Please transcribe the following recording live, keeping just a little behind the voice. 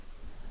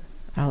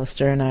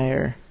Alistair and I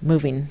are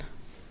moving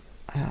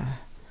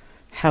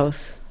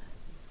house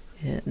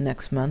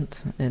next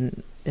month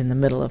in the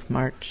middle of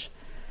March,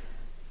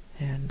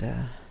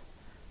 and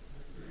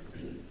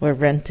we're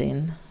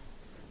renting,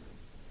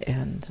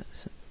 and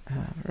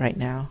right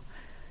now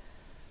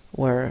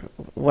where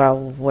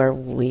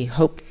we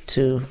hope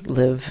to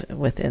live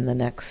within the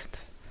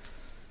next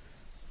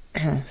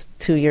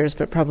 2 years,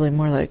 but probably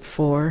more like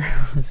 4,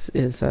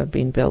 is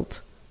being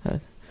built, a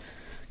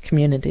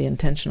community,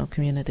 intentional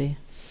community.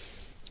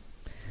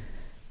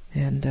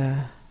 And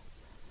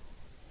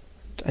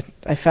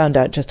I found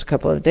out just a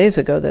couple of days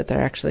ago that they're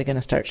actually going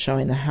to start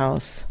showing the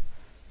house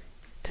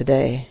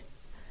today.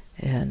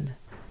 And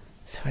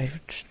so I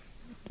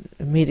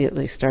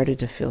immediately started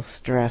to feel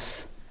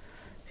stress,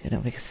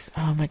 because,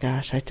 oh my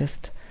gosh, I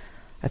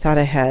thought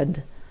I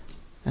had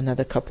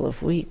another couple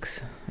of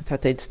weeks. I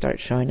thought they'd start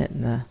showing it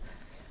in the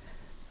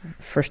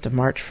 1st of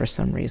March for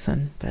some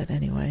reason. But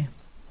anyway,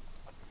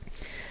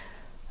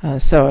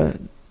 so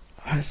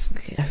I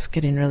was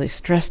getting really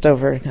stressed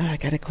over, I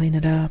got to clean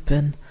it up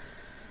and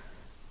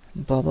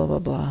blah, blah, blah,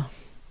 blah.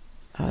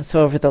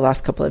 So over the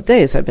last couple of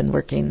days, I've been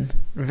working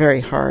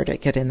very hard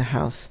at getting the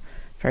house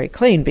very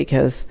clean,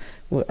 because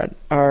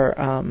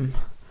our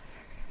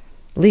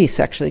lease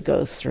actually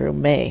goes through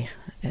May,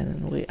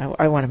 and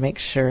I want to make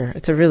sure.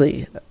 It's a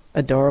really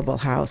adorable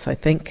house. I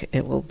think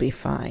it will be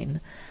fine,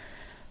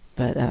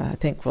 but I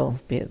think they'll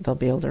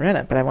be able to rent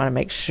it. But I want to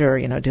make sure,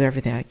 do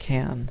everything I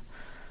can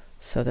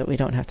so that we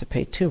don't have to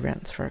pay 2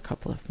 rents for a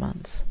couple of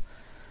months.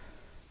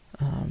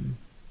 I'm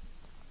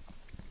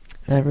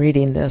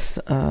reading this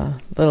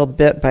little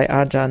bit by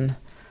Ajahn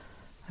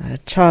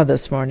Chah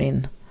this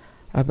morning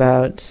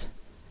about,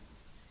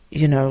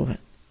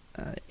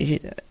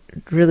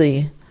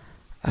 really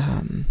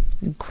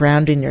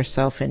grounding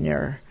yourself in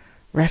your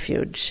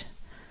refuge,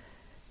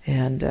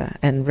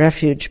 and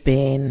refuge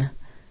being,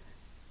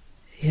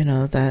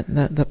 that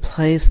the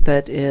place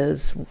that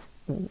is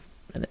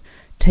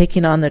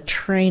taking on the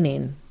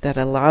training that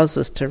allows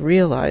us to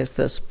realize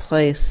this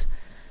place,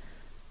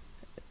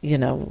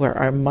 where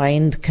our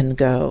mind can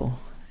go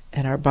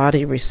and our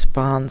body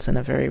responds in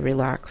a very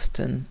relaxed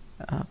and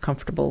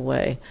comfortable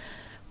way,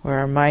 where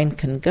our mind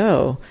can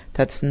go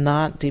that's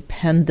not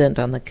dependent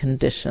on the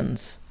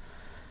conditions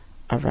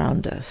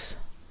around us.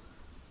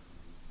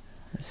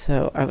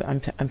 So I'm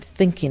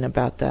thinking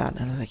about that,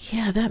 and I was like,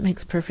 yeah, that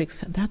makes perfect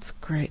sense. That's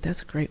great.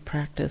 That's a great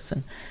practice.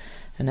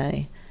 And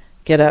I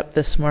get up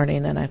this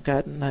morning, and I've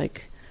got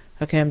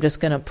okay, I'm just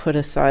going to put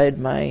aside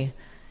my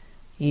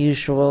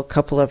usual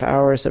couple of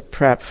hours of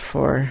prep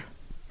for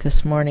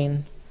this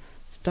morning.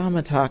 It's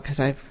Dhamma talk, because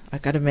I've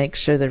got to make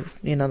sure that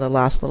the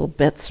last little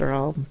bits are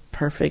all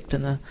perfect,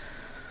 and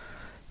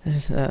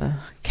there's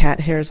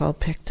cat hairs all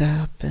picked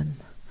up, and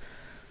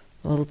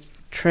little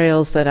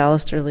trails that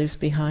Alistair leaves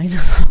behind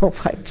all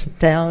wiped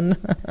down.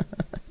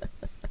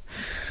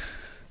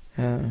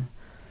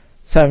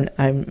 So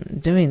I'm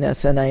doing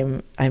this,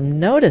 and I'm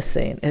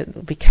noticing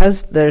it,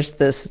 because there's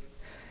this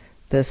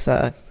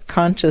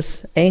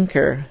conscious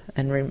anchor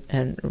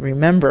and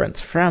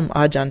remembrance from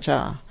Ajahn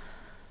Chah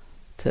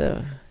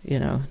to,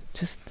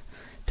 just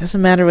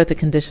doesn't matter what the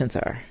conditions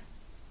are.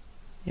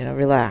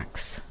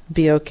 Relax.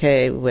 Be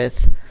okay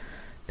with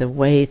the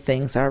way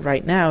things are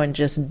right now, and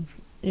just,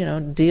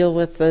 deal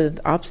with the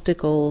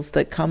obstacles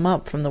that come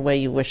up from the way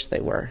you wish they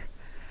were.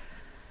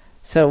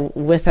 So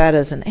with that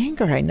as an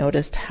anchor, I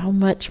noticed how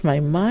much my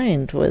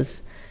mind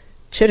was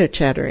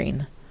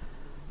chitter-chattering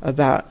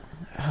about,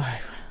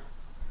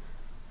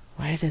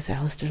 why does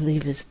Alistair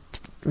leave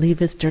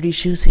his dirty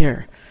shoes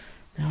here?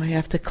 Now I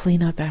have to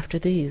clean up after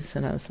these.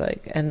 And I was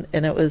like, and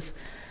it was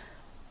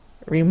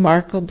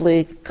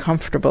remarkably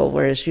comfortable,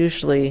 whereas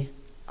usually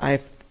I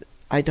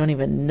don't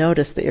even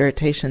notice the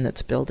irritation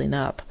that's building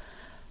up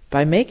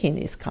by making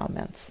these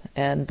comments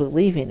and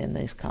believing in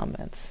these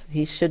comments.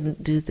 He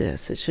shouldn't do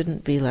this. It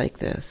shouldn't be like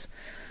this.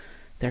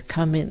 They're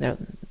coming.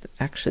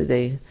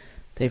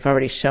 They've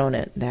already shown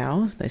it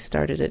now. They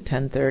started at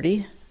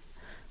 10:30. And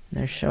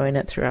they're showing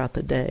it throughout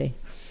the day.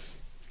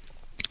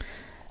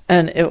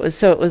 And it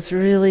was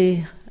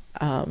really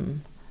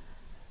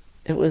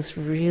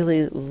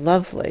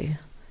lovely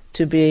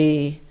to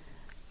be.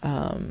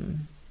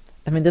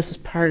 This is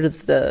part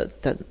of the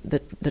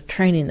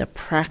training, the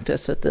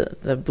practice that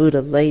the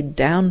Buddha laid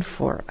down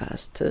for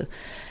us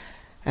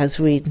as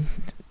we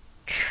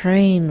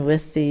train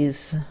with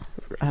these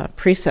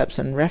precepts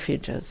and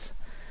refuges.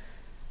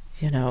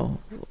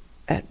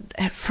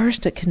 At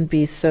first it can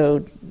be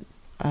so,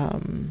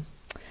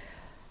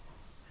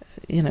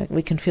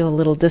 we can feel a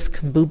little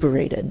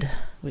discombobulated.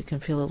 We can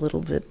feel a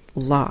little bit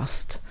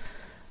lost,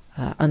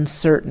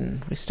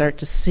 uncertain. We start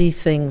to see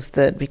things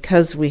that,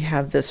 because we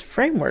have this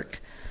framework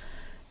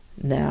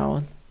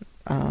now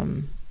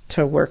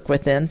to work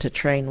within, to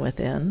train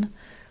within,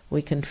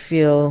 we can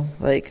feel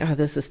like,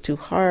 this is too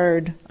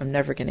hard, I'm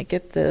never going to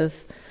get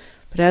this.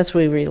 But as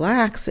we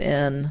relax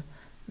in,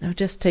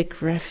 just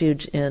take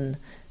refuge in,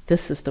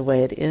 this is the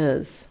way it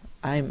is.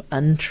 I'm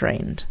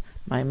untrained.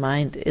 My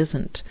mind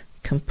isn't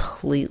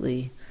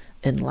completely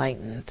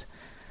enlightened.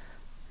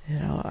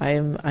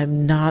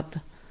 I'm not,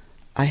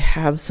 I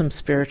have some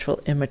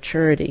spiritual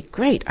immaturity.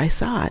 Great, I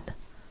saw it.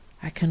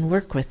 I can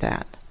work with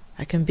that.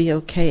 I can be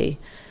okay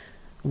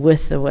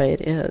with the way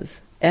it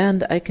is.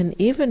 And I can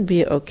even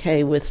be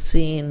okay with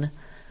seeing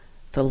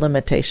the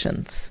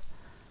limitations.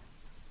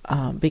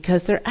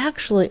 Because they're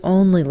actually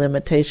only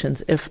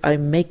limitations if I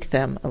make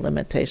them a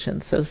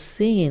limitation. So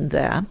seeing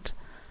that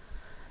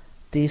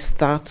these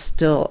thoughts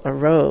still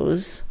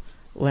arose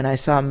when I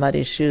saw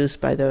muddy shoes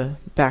by the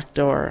back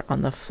door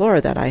on the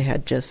floor that I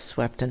had just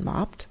swept and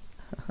mopped.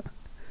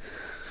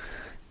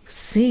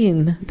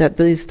 Seeing that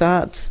these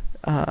thoughts,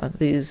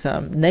 these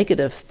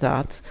negative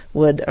thoughts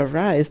would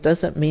arise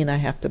doesn't mean I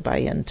have to buy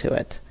into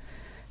it.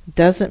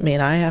 Doesn't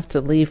mean I have to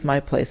leave my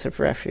place of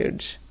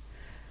refuge.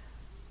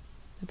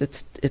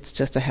 It's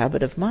just a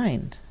habit of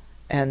mind.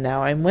 And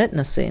now I'm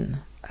witnessing,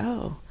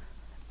 oh,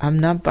 I'm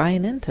not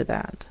buying into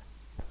that.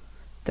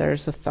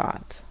 There's a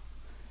thought.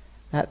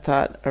 That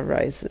thought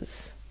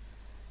arises.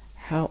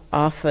 How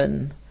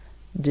often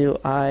do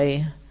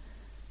I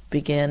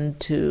begin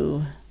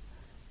to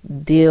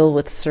deal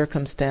with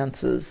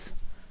circumstances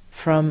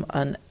from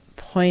a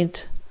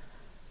point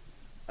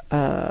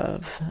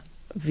of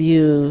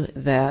view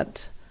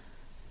that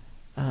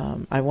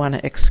I want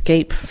to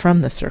escape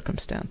from the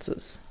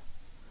circumstances?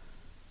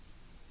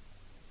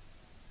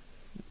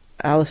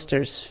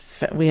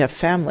 We have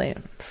family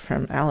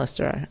from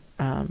Alistair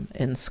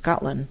in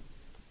Scotland,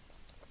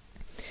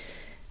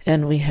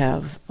 and we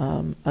have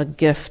a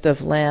gift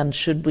of land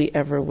should we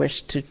ever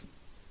wish to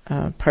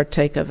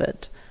partake of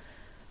it.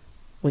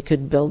 We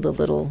could build a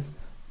little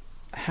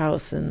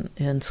house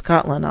in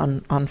Scotland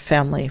on a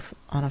family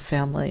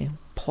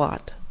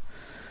plot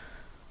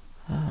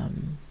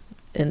in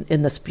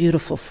this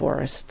beautiful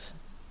forest.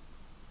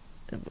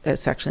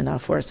 It's actually not a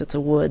forest, it's a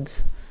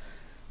woods.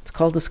 It's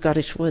called the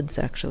Scottish Woods,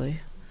 actually.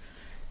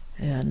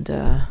 And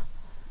I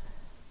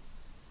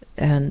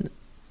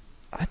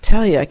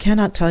tell you, I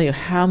cannot tell you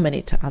how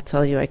many times. I'll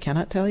tell you, I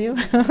cannot tell you.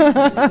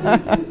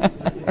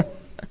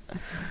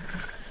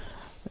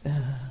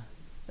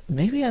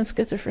 Maybe I'm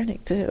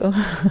schizophrenic too.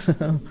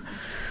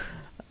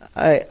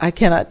 I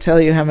cannot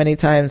tell you how many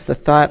times the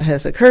thought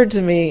has occurred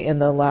to me in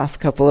the last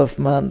couple of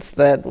months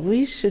that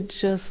we should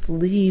just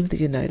leave the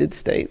United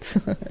States.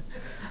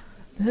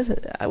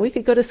 We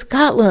could go to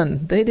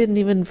Scotland. They didn't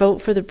even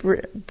vote for the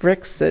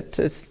Brexit.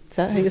 Is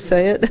that how you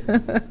say it?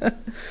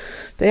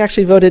 They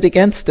actually voted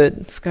against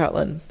it,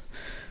 Scotland.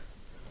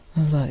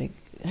 I was like,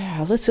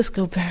 yeah, let's just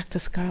go back to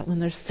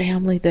Scotland. There's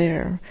family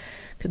there.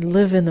 Could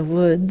live in the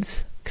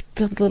woods. Could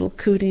build little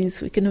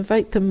cooties. We can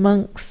invite the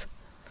monks.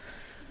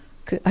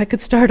 I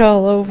could start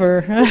all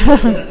over.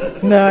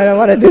 No, I don't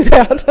want to do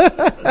that.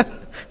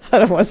 I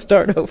don't want to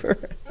start over.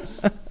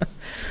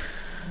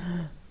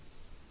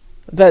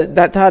 But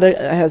that thought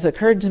has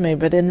occurred to me.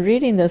 But in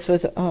reading this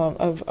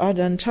of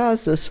Ajahn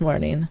Chah's this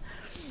morning,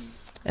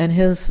 and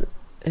he's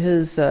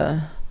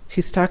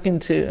talking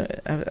to.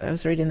 I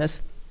was reading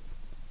this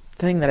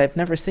thing that I've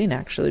never seen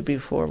actually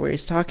before, where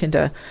he's talking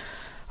to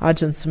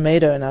Ajahn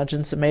Sumedho, and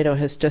Ajahn Sumedho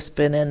has just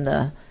been in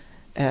the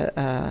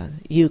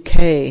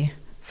UK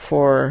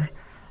for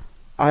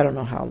I don't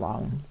know how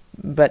long,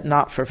 but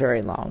not for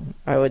very long.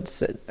 I would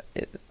say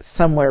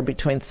somewhere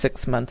between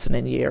 6 months and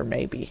a year,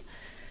 maybe.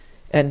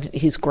 And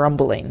he's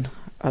grumbling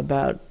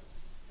about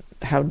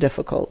how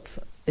difficult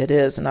it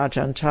is. And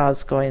Ajahn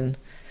Chah's going,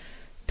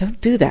 don't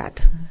do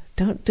that.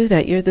 Don't do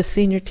that. You're the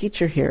senior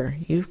teacher here.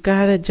 You've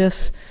got to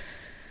just,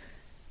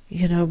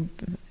 you got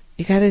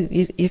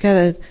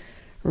to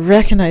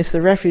recognize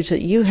the refuge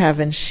that you have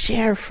and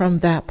share from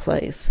that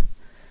place.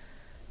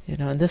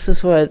 And this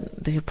is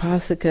what the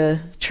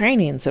Upasika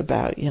training's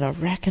about,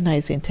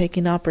 recognizing,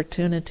 taking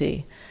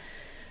opportunity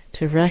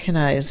to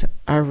recognize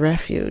our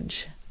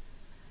refuge.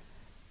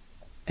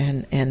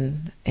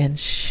 And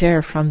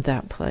share from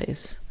that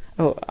place.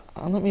 Oh,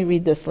 let me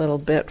read this little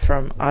bit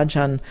from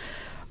Ajahn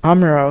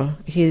Amaro.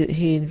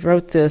 He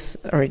wrote this,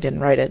 or he didn't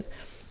write it.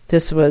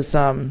 This was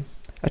a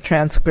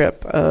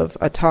transcript of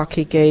a talk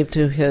he gave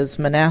to his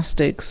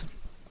monastics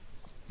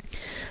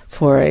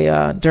for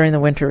during the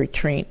winter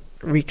retreat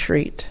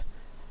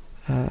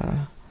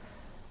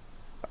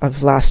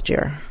of last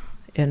year,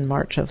 in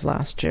March of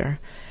last year,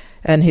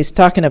 and he's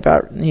talking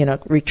about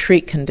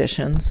retreat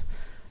conditions.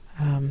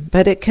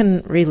 But it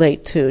can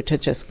relate to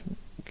just,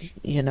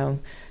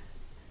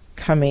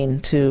 coming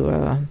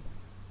to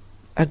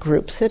a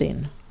group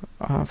sitting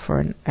for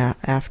an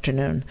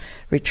afternoon.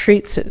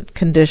 Retreat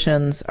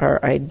conditions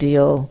are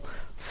ideal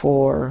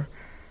for,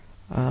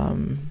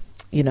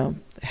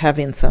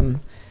 having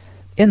some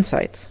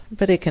insights.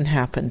 But it can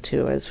happen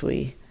too as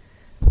we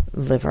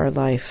live our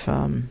life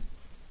and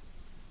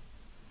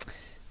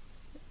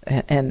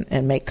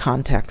make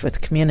contact with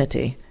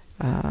community.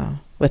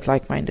 With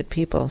like-minded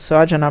people. So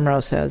Ajahn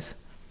Amaro says,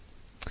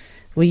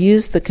 we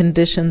use the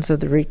conditions of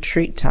the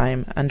retreat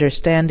time,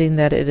 understanding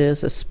that it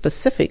is a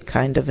specific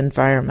kind of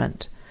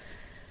environment.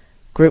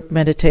 Group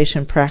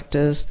meditation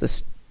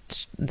practice,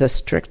 the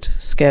strict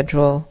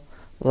schedule,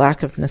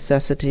 lack of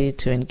necessity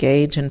to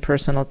engage in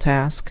personal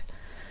task,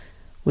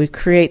 We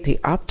create the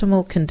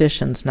optimal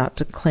conditions not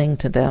to cling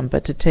to them,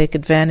 but to take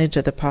advantage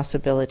of the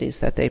possibilities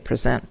that they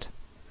present.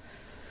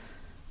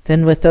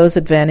 Then with those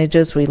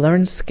advantages, we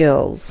learn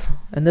skills,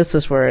 and this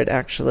is where it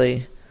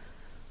actually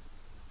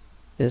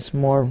is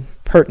more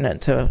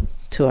pertinent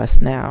to us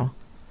now.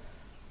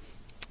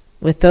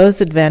 With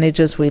those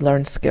advantages, we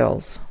learn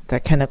skills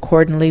that can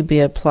accordingly be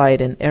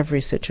applied in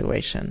every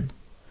situation.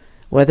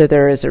 Whether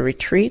there is a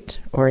retreat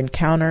or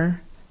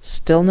encounter,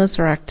 stillness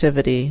or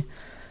activity,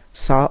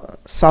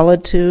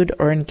 solitude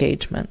or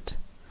engagement.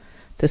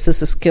 This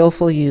is a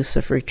skillful use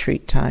of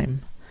retreat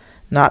time,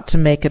 not to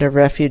make it a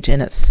refuge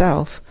in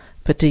itself,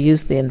 but to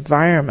use the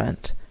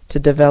environment to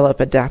develop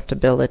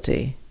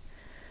adaptability,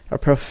 a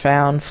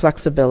profound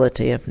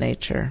flexibility of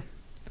nature.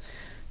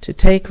 To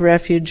take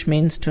refuge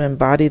means to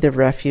embody the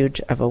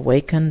refuge of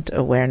awakened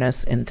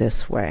awareness in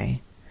this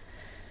way.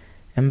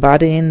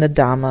 Embodying the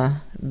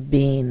Dhamma,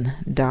 being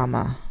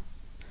Dhamma.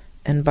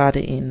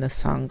 Embodying the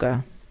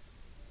Sangha.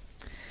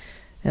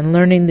 In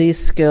learning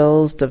these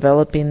skills,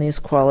 developing these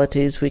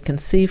qualities, we can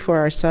see for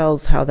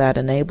ourselves how that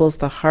enables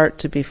the heart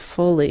to be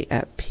fully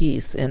at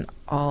peace in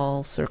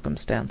all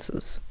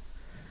circumstances.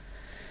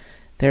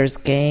 There's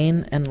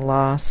gain and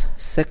loss,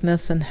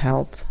 sickness and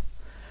health,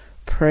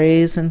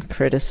 praise and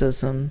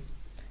criticism,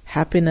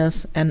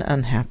 happiness and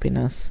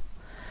unhappiness.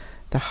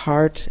 The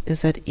heart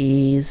is at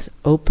ease,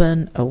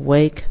 open,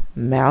 awake,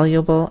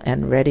 malleable,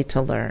 and ready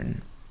to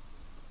learn.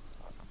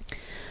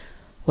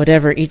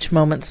 Whatever each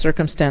moment's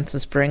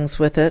circumstances brings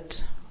with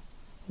it,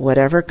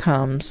 whatever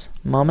comes,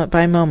 moment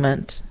by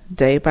moment,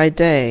 day by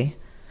day,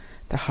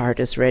 the heart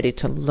is ready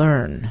to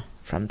learn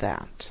from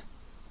that.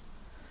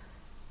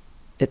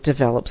 It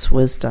develops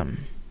wisdom,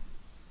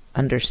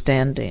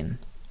 understanding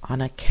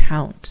on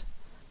account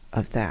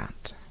of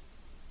that.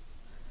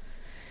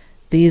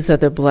 These are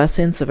the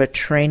blessings of a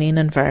training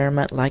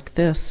environment like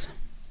this.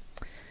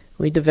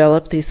 We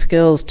develop these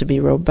skills to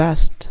be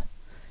robust,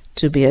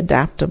 to be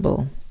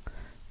adaptable,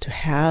 to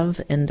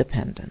have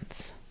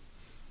independence.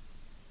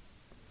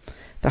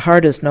 The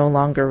heart is no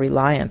longer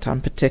reliant on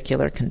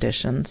particular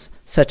conditions,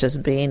 such as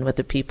being with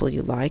the people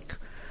you like,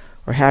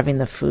 or having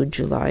the food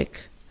you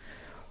like,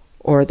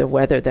 or the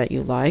weather that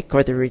you like,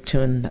 or the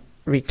routine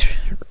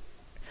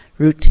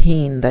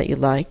that you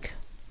like.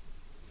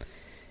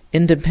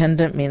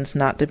 Independent means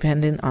not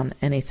depending on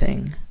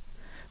anything.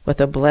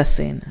 With a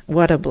blessing,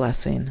 what a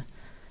blessing.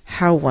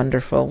 How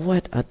wonderful,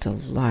 what a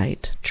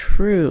delight.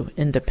 True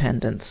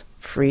independence,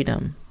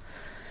 freedom.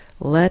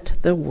 Let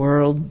the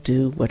world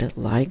do what it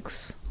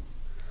likes.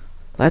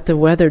 Let the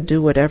weather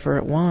do whatever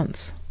it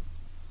wants.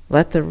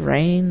 Let the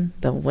rain,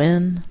 the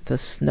wind, the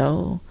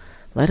snow,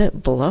 let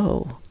it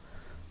blow.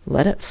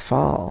 Let it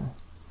fall.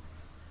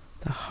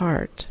 The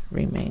heart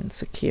remains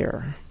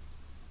secure.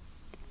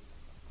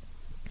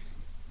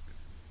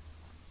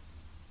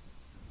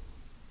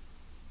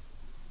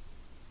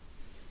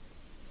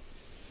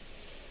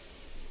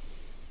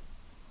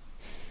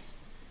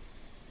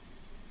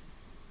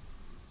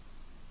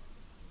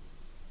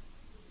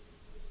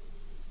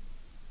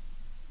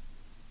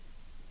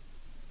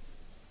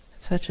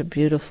 Such a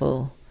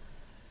beautiful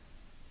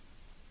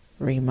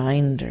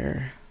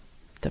reminder,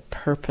 the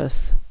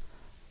purpose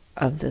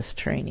of this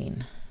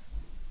training.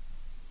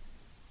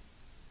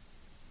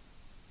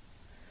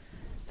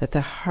 That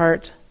the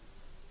heart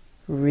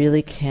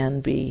really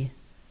can be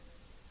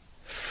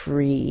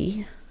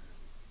free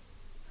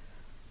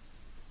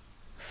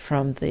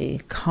from the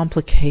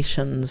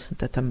complications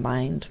that the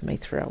mind may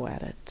throw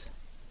at it.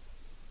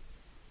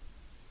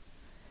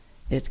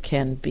 It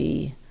can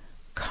be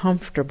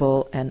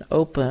comfortable and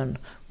open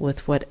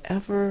with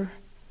whatever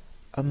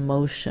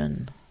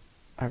emotion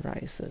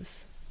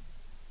arises.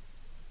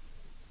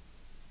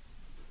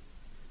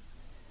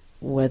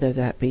 Whether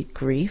that be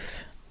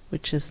grief,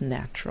 which is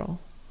natural,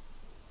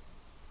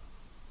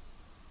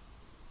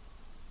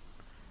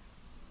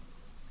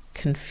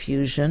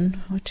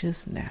 confusion, which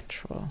is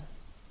natural,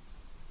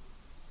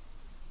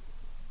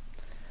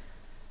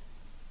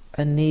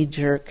 a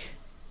knee-jerk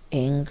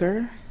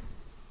anger,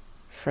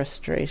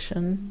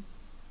 frustration,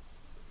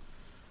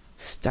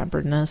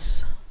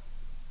 stubbornness,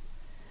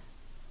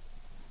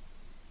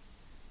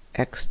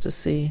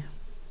 ecstasy,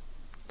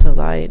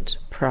 delight,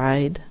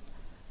 pride,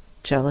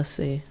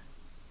 jealousy,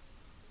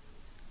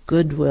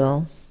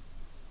 goodwill.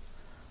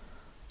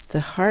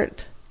 The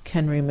heart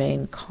can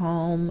remain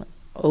calm,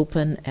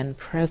 open, and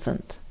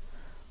present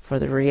for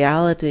the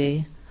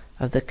reality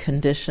of the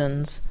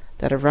conditions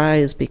that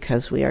arise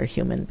because we are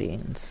human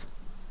beings.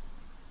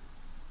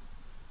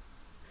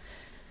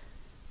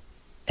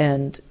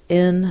 And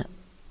in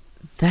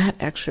that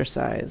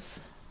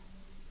exercise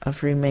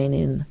of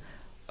remaining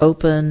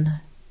open,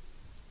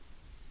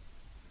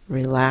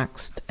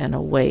 relaxed, and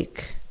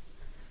awake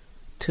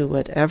to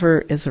whatever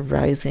is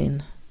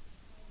arising,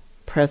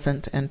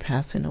 present, and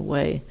passing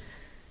away,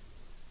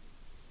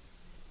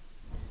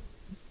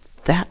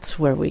 that's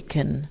where we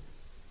can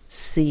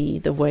see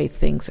the way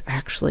things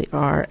actually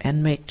are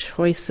and make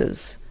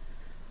choices,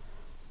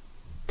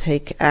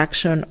 take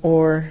action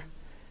or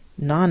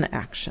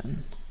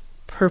non-action,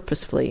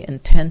 purposefully,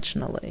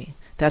 intentionally.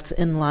 that's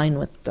in line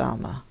with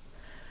Dhamma,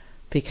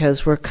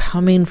 because we're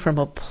coming from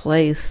a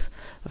place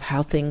of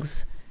how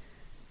things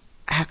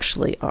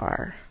actually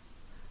are.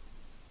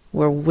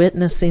 We're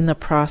witnessing the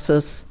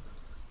process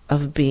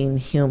of being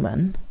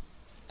human,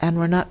 and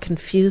we're not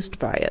confused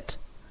by it.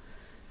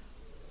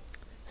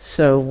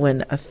 So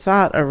when a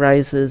thought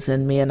arises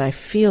in me and I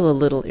feel a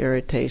little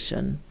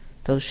irritation,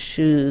 those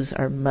shoes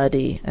are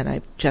muddy and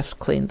I just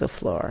cleaned the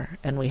floor,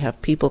 and we have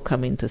people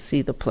coming to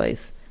see the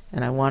place,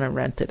 and I want to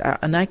rent it out,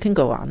 and I can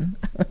go on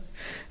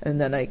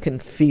and then I can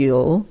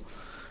feel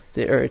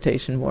the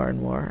irritation more and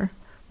more.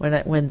 When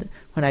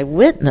I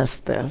witness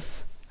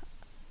this,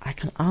 I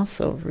can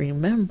also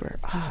remember,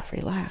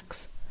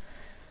 relax.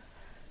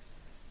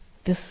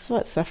 This is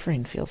what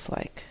suffering feels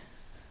like.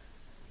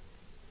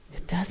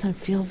 It doesn't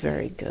feel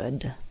very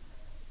good,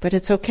 but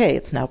it's okay.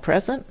 It's now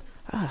present.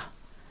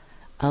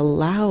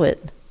 Allow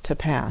it to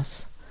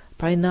pass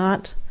by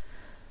not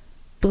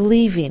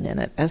believing in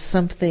it as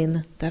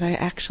something that I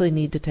actually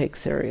need to take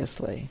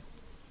seriously.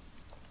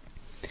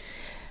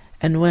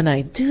 And when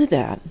I do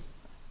that,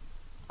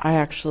 I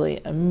actually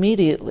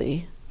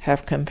immediately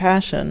have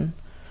compassion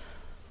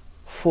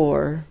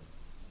for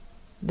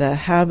the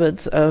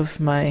habits of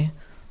my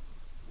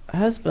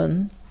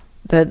husband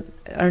that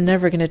are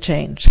never going to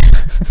change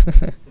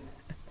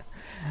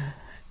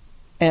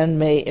and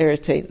may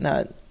irritate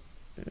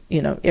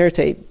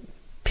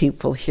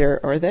people here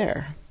or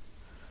there.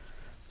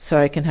 So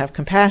I can have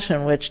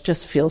compassion, which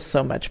just feels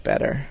so much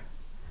better.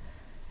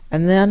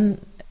 And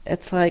then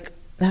it's like,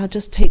 now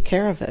just take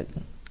care of it.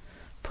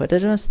 Put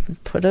it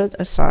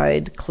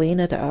aside, clean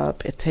it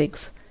up. It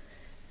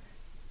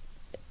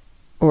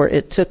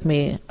took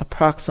me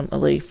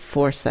approximately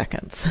 4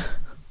 seconds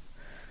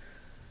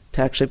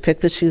to actually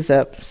pick the shoes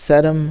up,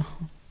 set them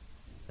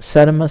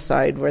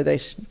aside where they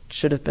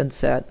should have been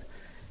set,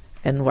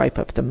 and wipe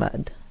up the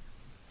mud.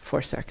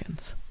 4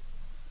 seconds.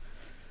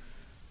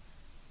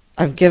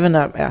 I've given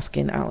up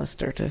asking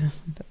Alistair to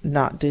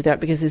not do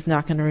that because he's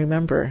not going to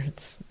remember.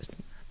 It's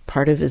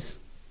part of his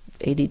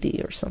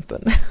ADD or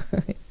something.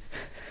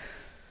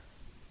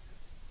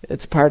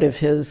 It's part of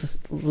his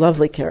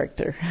lovely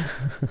character.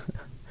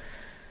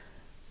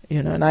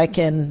 And I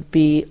can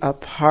be a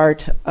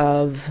part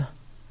of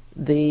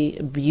the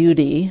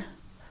beauty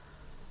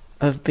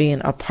of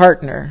being a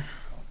partner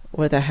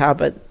with a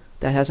habit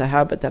that has a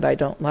habit that I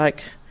don't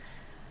like,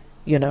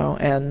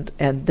 and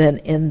then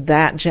in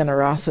that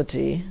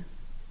generosity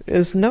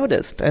is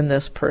noticed, and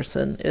this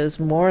person is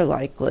more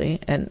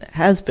likely, and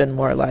has been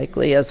more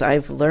likely as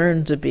I've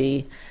learned to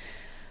be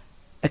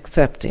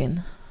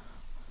accepting,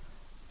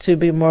 to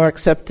be more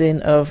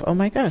accepting of, oh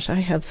my gosh, I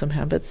have some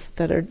habits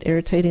that are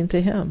irritating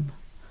to him.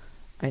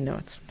 I know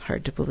it's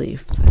hard to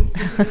believe.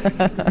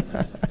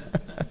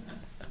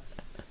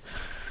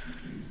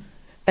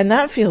 And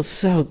that feels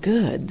so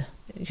good,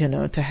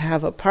 to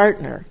have a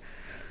partner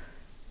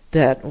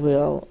that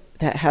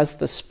has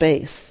the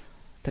space,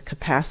 the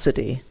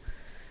capacity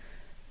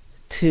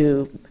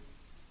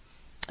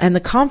and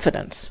the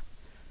confidence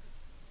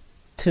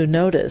to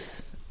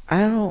notice,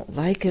 I don't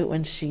like it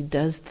when she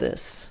does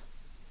this,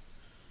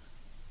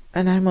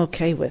 and I'm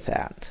okay with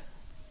that.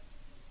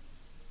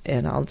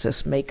 And I'll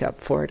just make up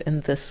for it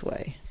in this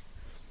way.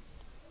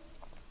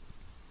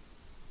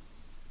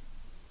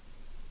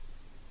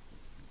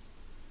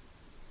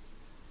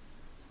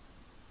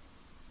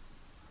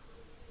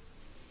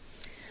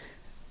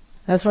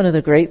 That's one of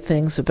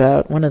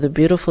the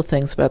beautiful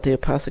things about the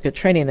Upasaka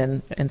training,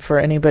 and for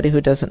anybody who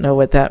doesn't know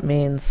what that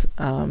means,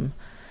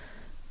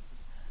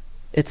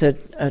 it's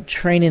a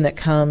training that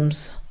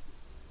comes,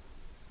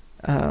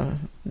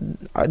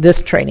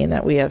 this training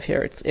that we have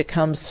here, it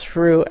comes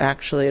through,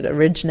 actually, it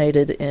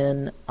originated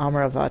in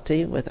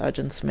Amaravati with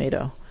Ajahn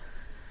Sumedho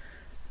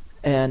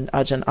and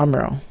Ajahn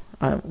Amaro.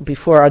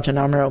 Before Ajahn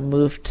Amaro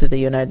moved to the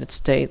United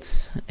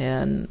States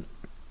and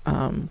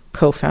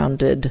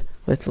co-founded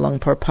with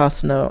Lungpor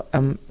Pasno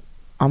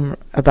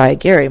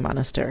Abhayagiri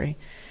Monastery.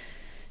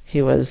 He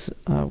was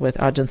with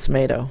Ajahn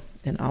Sumedho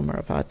in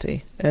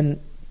Amaravati. And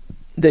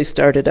they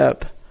started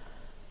up,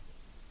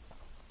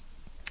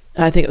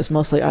 I think it was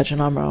mostly Ajahn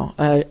Amaro,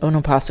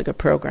 an Upasaka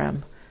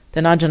program.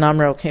 Then Ajahn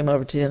Amaro came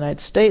over to the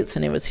United States,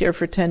 and he was here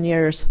for 10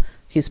 years.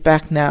 He's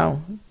back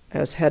now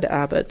as head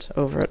abbot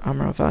over at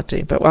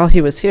Amaravati. But while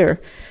he was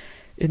here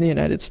in the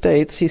United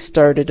States, he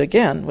started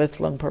again with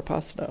Lungpor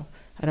Pasno,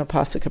 an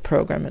Upasaka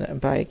program in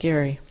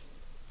Abhayagiri.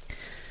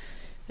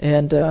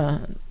 And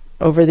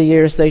over the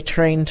years, they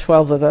trained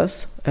 12 of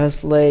us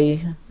as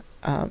lay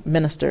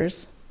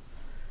ministers.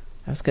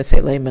 I was going to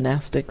say lay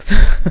monastics.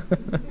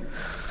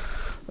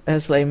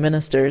 As lay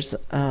ministers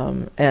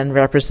and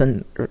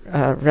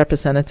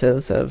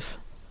representatives of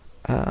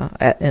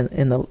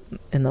in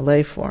the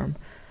lay form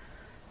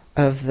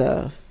of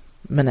the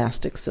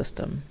monastic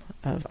system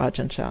of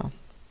Ajahn Chah.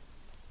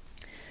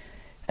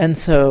 And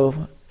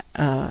so,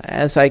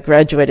 as I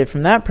graduated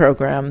from that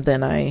program,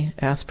 then I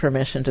asked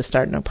permission to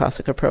start an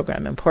Upasaka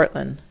program in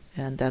Portland,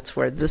 and that's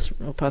where this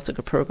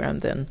Upasaka program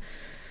then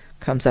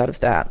comes out of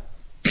that.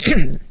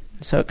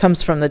 So it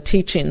comes from the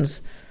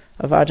teachings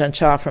of Ajahn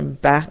Chah from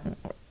back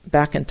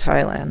in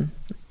Thailand,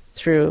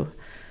 through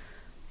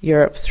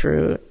Europe,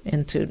 through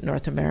into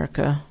North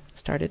America,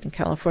 started in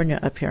California,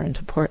 up here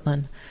into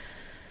Portland.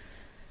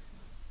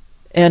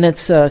 And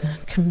it's a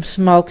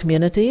small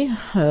community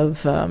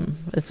of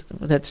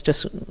that's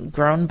just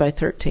grown by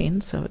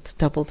 13, so it's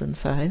doubled in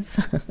size.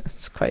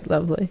 It's quite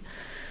lovely.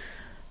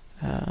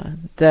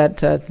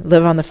 That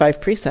live on the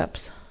 5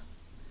 precepts,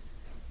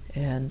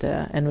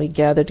 and we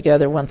gather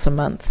together once a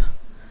month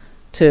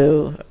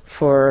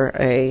for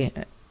a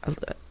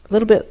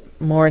little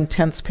bit more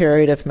intense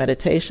period of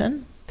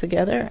meditation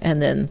together, and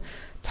then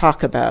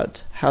talk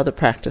about how the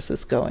practice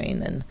is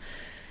going,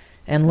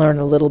 and learn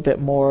a little bit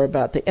more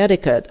about the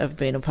etiquette of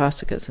being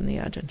upasakas in the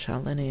Ajahn Chah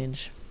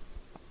lineage.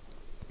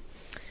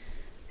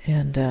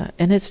 And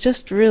it's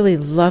just really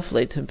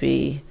lovely to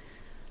be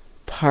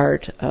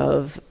part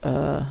of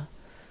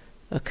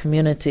a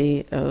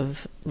community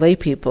of lay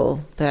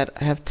people that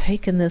have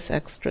taken this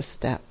extra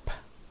step.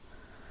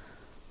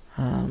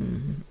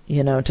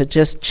 To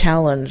just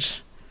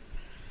challenge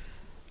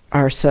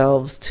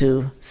ourselves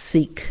to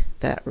seek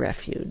that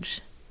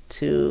refuge,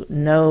 to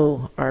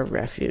know our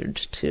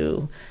refuge,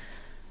 to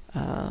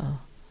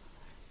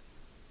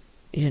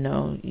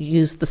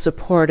use the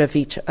support of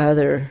each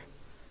other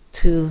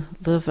to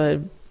live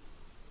a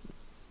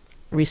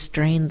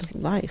restrained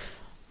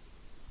life.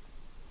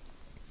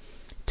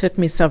 It took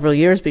me several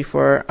years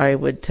before I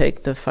would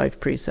take the 5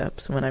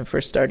 precepts when I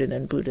first started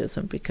in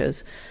Buddhism,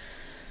 because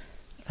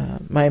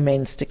my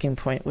main sticking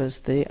point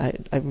was I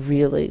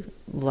really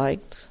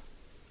liked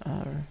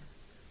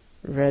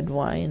red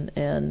wine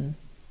and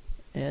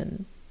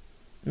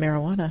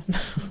marijuana.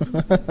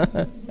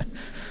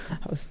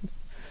 I was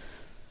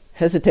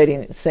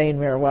hesitating saying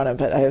marijuana,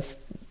 but I have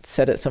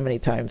said it so many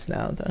times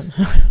now that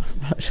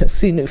I just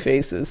see new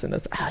faces and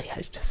it's, yeah,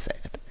 I just say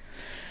it.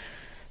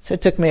 So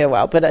it took me a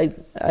while, but I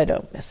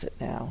don't miss it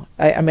now.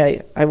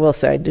 I will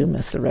say I do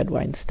miss the red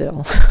wine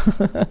still.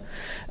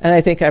 And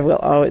I think I will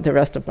always, the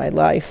rest of my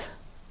life,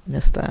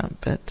 miss that.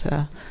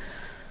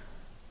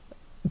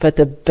 But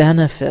the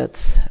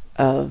benefits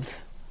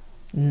of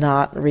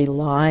not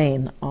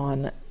relying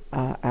on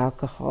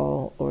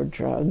alcohol or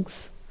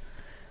drugs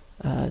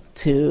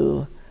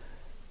to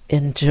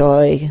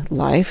enjoy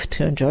life,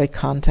 to enjoy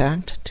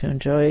contact, to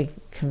enjoy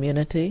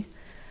community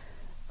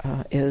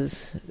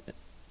is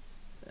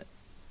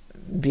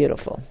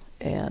beautiful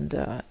and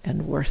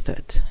worth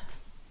it.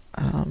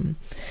 And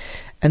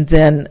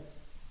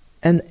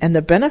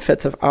the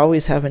benefits of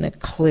always having a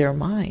clear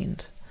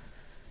mind,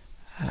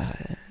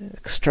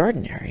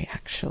 extraordinary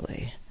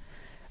actually.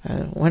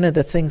 One of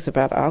the things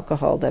about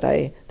alcohol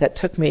that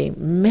took me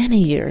many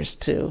years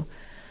to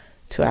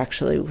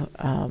actually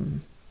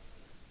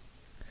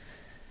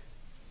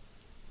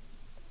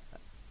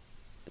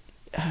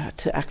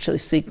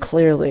see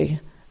clearly.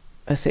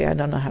 I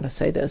don't know how to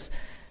say this.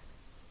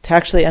 To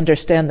actually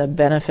understand the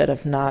benefit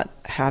of not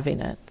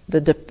having it.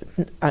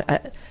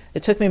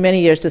 It took me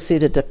many years to see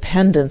the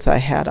dependence I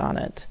had on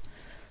it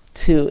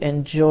to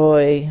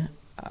enjoy,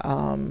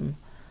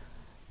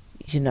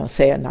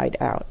 say a night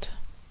out.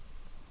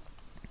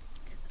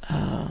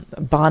 A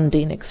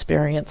bonding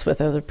experience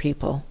with other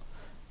people.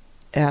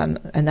 And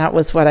that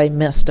was what I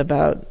missed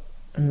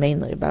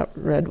mainly about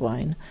red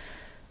wine,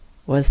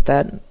 was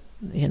that,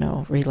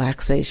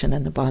 relaxation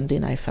and the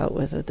bonding I felt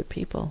with other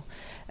people.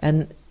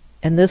 And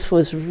this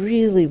was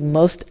really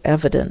most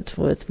evident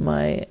with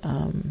my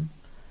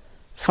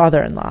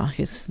father-in-law.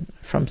 He's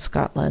from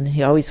Scotland.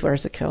 He always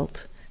wears a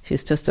kilt.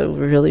 He's just a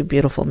really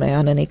beautiful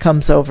man, and he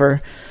comes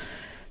over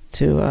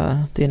to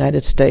the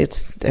United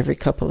States every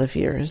couple of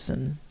years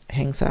and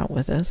hangs out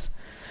with us.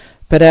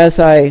 But as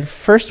I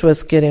first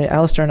was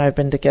Alistair and I have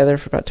been together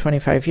for about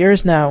 25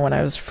 years now. When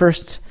I was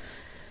first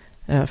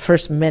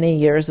many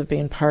years of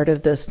being part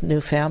of this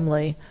new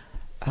family,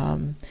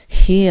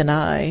 he and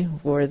I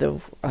were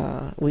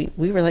we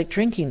were like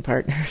drinking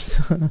partners.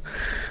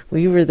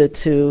 We were the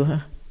two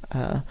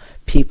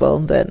people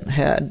that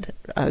had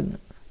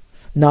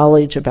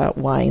knowledge about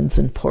wines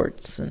and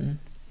ports and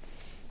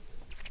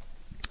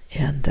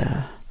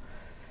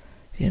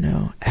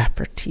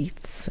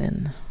aperitifs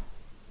and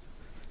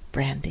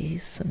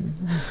brandies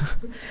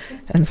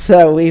and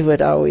so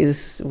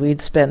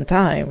we'd spend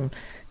time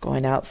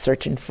going out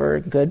searching for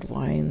good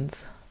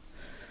wines.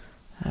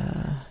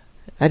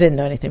 I didn't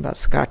know anything about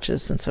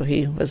scotches, and so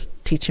he was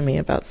teaching me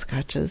about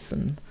scotches,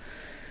 and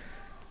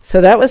so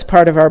that was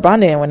part of our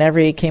bonding. And whenever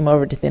he came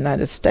over to the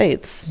United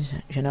States,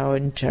 I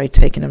enjoyed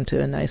taking him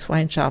to a nice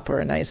wine shop or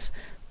a nice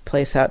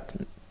place out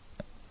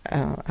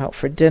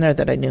for dinner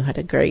that I knew had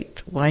a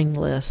great wine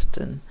list,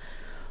 and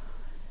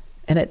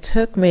it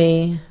took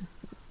me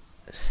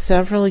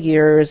several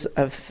years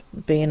of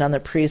being on the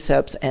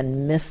precepts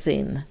and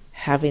missing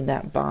having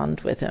that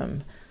bond with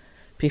him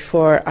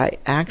before I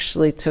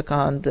actually took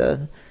on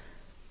the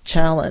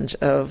challenge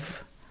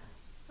of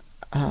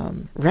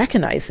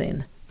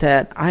recognizing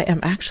that I am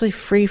actually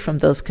free from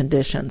those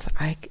conditions.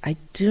 I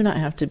do not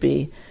have to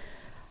be.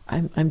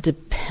 I'm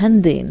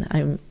depending.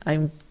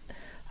 I'm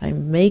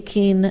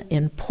making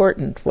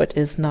important what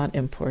is not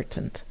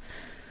important.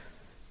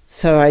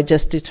 So I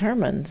just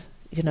determined,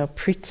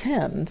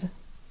 pretend,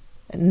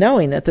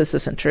 knowing that this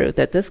isn't true,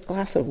 that this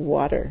glass of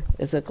water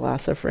is a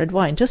glass of red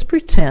wine. Just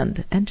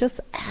pretend and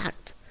just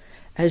act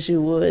as you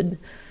would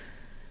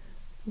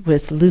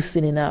with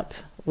loosening up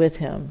with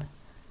him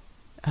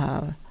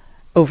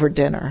over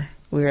dinner.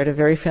 We were at a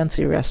very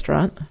fancy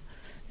restaurant,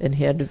 and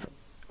he had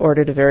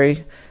ordered a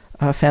very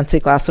fancy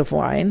glass of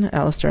wine.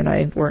 Alistair and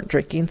I weren't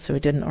drinking, so we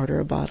didn't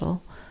order a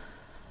bottle.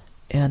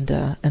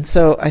 And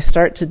so I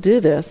start to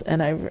do this,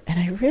 and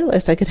I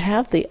realized I could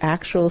have the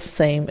actual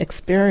same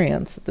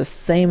experience, the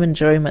same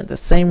enjoyment, the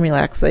same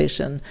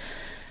relaxation,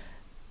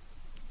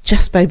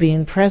 just by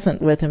being present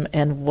with him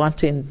and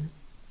wanting,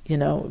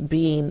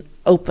 being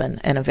open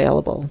and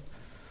available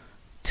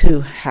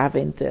to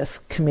having this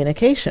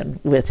communication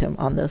with him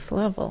on this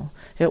level.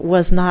 It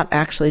was not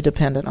actually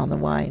dependent on the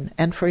wine.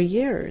 And for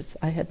years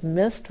I had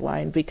missed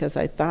wine because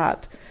I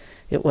thought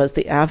it was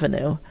the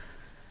avenue.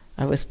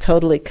 I was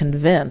totally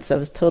convinced, I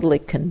was totally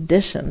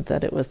conditioned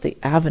that it was the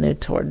avenue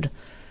toward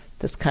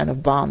this kind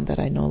of bond that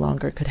I no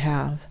longer could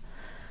have.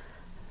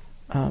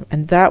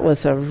 And that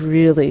was a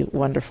really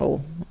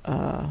wonderful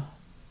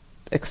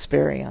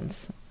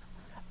experience.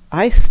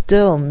 I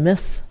still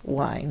miss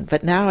wine,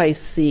 but now I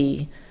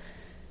see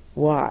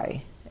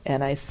why.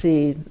 And I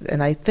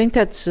think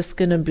that's just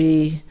going to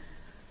be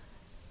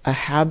a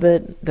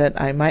habit that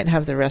I might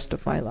have the rest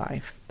of my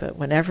life. But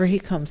whenever he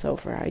comes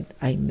over,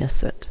 I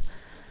miss it.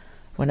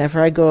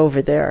 Whenever I go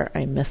over there,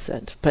 I miss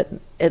it. But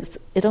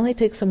it only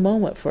takes a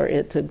moment for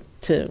it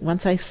to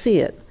once I see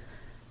it,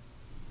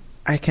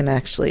 I can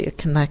let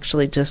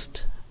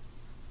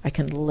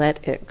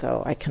it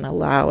go. I can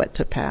allow it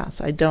to pass.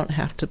 I don't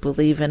have to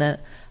believe in it.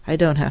 I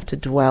don't have to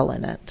dwell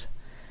in it.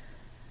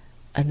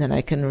 And then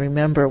I can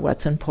remember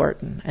what's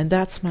important. And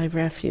that's my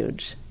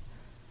refuge.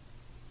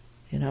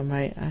 And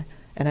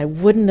I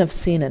wouldn't have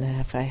seen it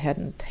if I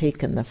hadn't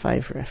taken the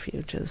 5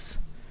 refuges,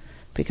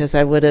 because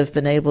I would have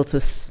been able to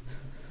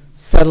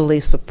subtly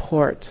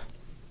support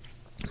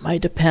my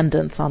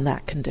dependence on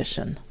that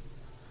condition.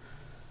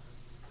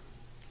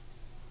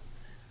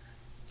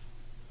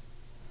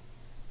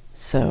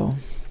 So,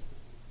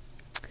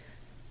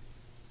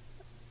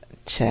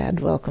 Chad,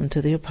 welcome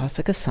to the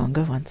Upasaka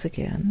Sangha once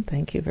again.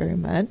 Thank you very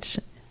much.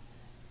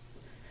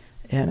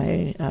 And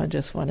I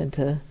just wanted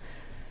to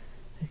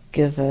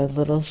give a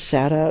little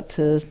shout out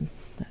to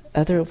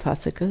other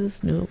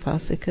upasakas, new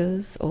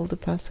upasakas, old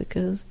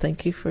upasakas.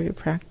 Thank you for your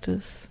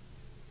practice.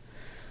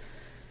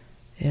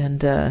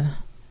 And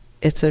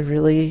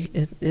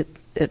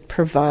it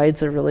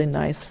provides a really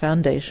nice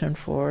foundation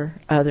for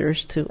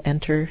others to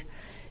enter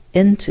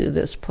into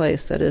this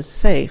place that is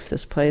safe,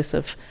 this place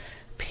of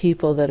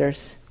people that are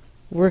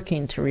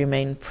working to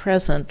remain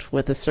present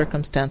with the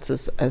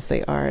circumstances as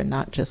they are and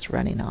not just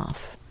running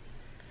off.